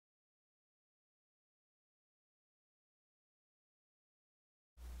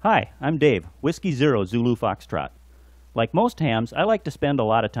Hi, I'm Dave, Whiskey Zero Zulu Foxtrot. Like most hams, I like to spend a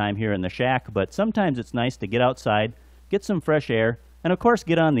lot of time here in the shack, but sometimes it's nice to get outside, get some fresh air, and of course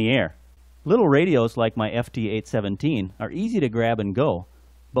get on the air. Little radios like my FT817 are easy to grab and go,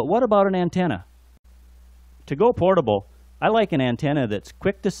 but what about an antenna? To go portable, I like an antenna that's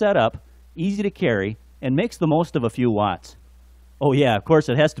quick to set up, easy to carry, and makes the most of a few watts. Oh yeah, of course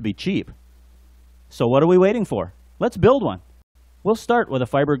it has to be cheap. So what are we waiting for? Let's build one. We'll start with a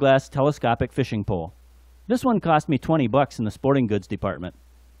fiberglass telescopic fishing pole. This one cost me $20 in the sporting goods department.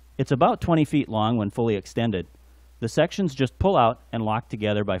 It's about 20 feet long when fully extended. The sections just pull out and lock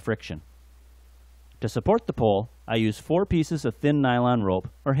together by friction. To support the pole, I use 4 pieces of thin nylon rope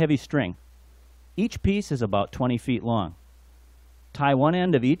or heavy string. Each piece is about 20 feet long. Tie one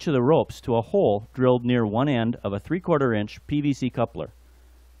end of each of the ropes to a hole drilled near one end of a 3/4 inch PVC coupler.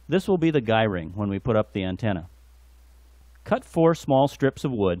 This will be the guy ring when we put up the antenna. Cut 4 small strips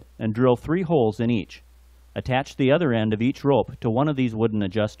of wood and drill 3 holes in each. Attach the other end of each rope to one of these wooden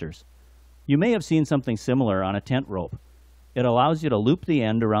adjusters. You may have seen something similar on a tent rope. It allows you to loop the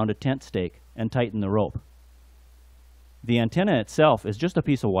end around a tent stake and tighten the rope. The antenna itself is just a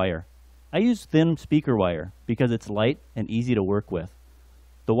piece of wire. I use thin speaker wire because it's light and easy to work with.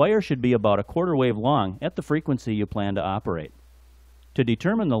 The wire should be about a 1/4 wave long at the frequency you plan to operate. To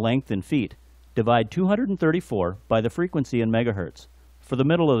determine the length in feet, divide 234 by the frequency in megahertz. For the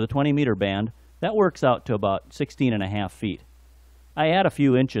middle of the 20-meter band, that works out to about 16.5 feet. I add a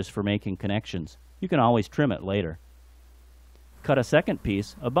few inches for making connections. You can always trim it later. Cut a second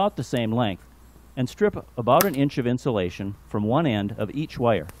piece about the same length and strip about 1 inch of insulation from one end of each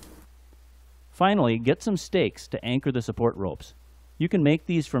wire. Finally, get some stakes to anchor the support ropes. You can make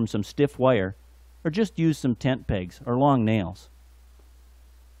these from some stiff wire or just use some tent pegs or long nails.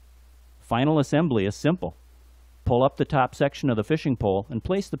 Final assembly is simple. Pull up the top section of the fishing pole and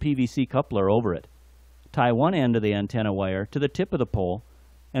place the PVC coupler over it. Tie one end of the antenna wire to the tip of the pole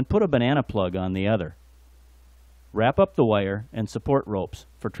and put a banana plug on the other. Wrap up the wire and support ropes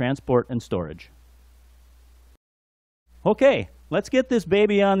for transport and storage. Okay, let's get this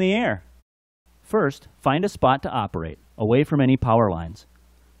baby on the air. First, find a spot to operate, away from any power lines.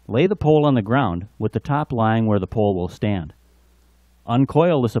 Lay the pole on the ground with the top lying where the pole will stand.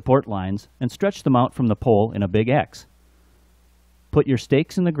 Uncoil the support lines and stretch them out from the pole in a big X. Put your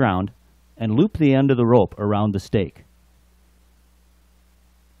stakes in the ground and loop the end of the rope around the stake.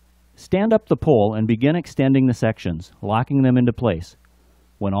 Stand up the pole and begin extending the sections, locking them into place.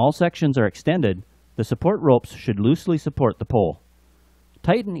 When all sections are extended, the support ropes should loosely support the pole.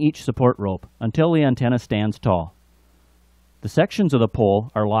 Tighten each support rope until the antenna stands tall. The sections of the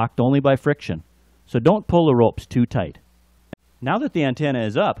pole are locked only by friction, so don't pull the ropes too tight. Now that the antenna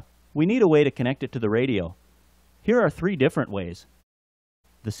is up, we need a way to connect it to the radio. Here are 3 different ways.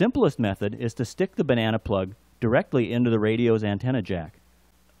 The simplest method is to stick the banana plug directly into the radio's antenna jack.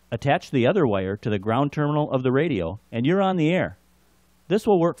 Attach the other wire to the ground terminal of the radio, and you're on the air. This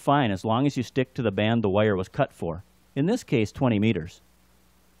will work fine as long as you stick to the band the wire was cut for, in this case 20 meters.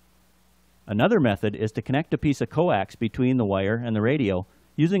 Another method is to connect a piece of coax between the wire and the radio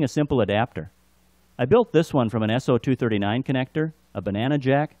using a simple adapter. I built this one from an SO239 connector, a banana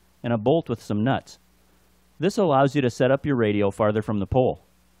jack, and a bolt with some nuts. This allows you to set up your radio farther from the pole.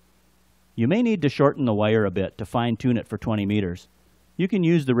 You may need to shorten the wire a bit to fine-tune it for 20 meters. You can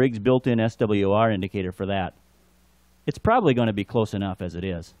use the rig's built-in SWR indicator for that. It's probably going to be close enough as it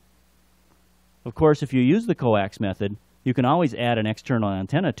is. Of course, if you use the coax method, you can always add an external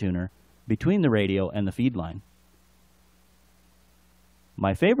antenna tuner between the radio and the feed line.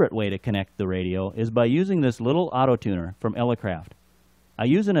 My favorite way to connect the radio is by using this little auto tuner from Elecraft. I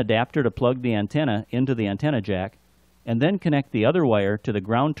use an adapter to plug the antenna into the antenna jack and then connect the other wire to the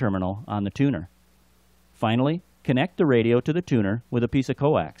ground terminal on the tuner. Finally, connect the radio to the tuner with a piece of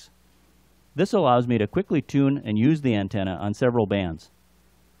coax. This allows me to quickly tune and use the antenna on several bands.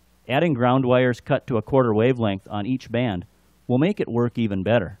 Adding ground wires cut to a 1/4 wavelength on each band will make it work even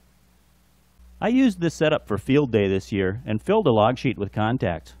better. I used this setup for field day this year and filled a log sheet with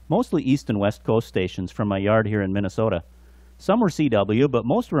contacts, mostly east and west coast stations from my yard here in Minnesota. Some were CW, but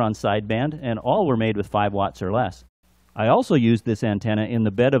most were on sideband, and all were made with 5 watts or less. I also used this antenna in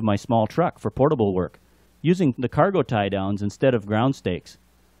the bed of my small truck for portable work, using the cargo tie-downs instead of ground stakes.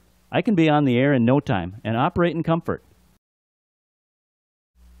 I can be on the air in no time and operate in comfort.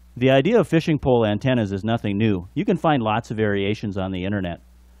 The idea of fishing pole antennas is nothing new. You can find lots of variations on the internet.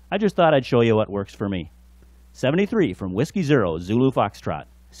 I just thought I'd show you what works for me. 73 from Whiskey Zero Zulu Foxtrot.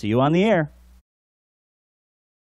 See you on the air.